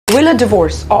Will a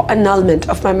divorce or annulment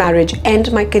of my marriage end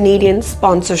my Canadian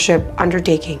sponsorship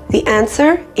undertaking? The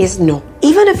answer is no.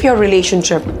 Even if your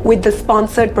relationship with the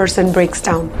sponsored person breaks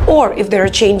down, or if there are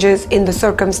changes in the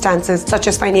circumstances such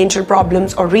as financial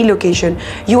problems or relocation,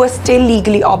 you are still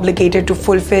legally obligated to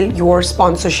fulfill your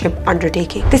sponsorship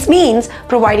undertaking. This means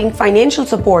providing financial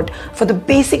support for the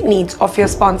basic needs of your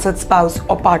sponsored spouse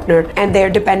or partner and their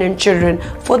dependent children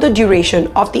for the duration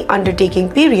of the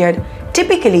undertaking period,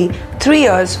 typically 3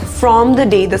 years from the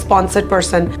day the sponsored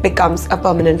person becomes a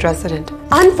permanent resident.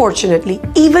 Unfortunately,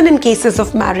 even in cases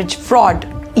of marriage fraud,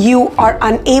 you are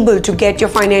unable to get your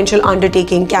financial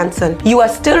undertaking cancelled. You are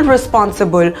still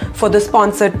responsible for the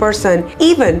sponsored person,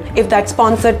 even if that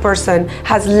sponsored person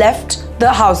has left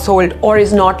the household or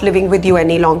is not living with you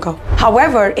any longer.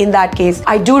 However, in that case,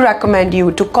 I do recommend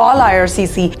you to call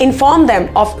IRCC, inform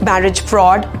them of marriage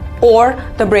fraud or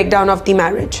the breakdown of the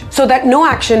marriage, so that no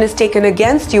action is taken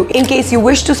against you in case you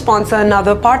wish to sponsor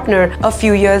another partner a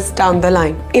few years down the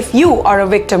line. If you are a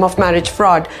victim of marriage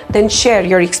fraud, then share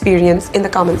your experience in the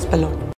comments below.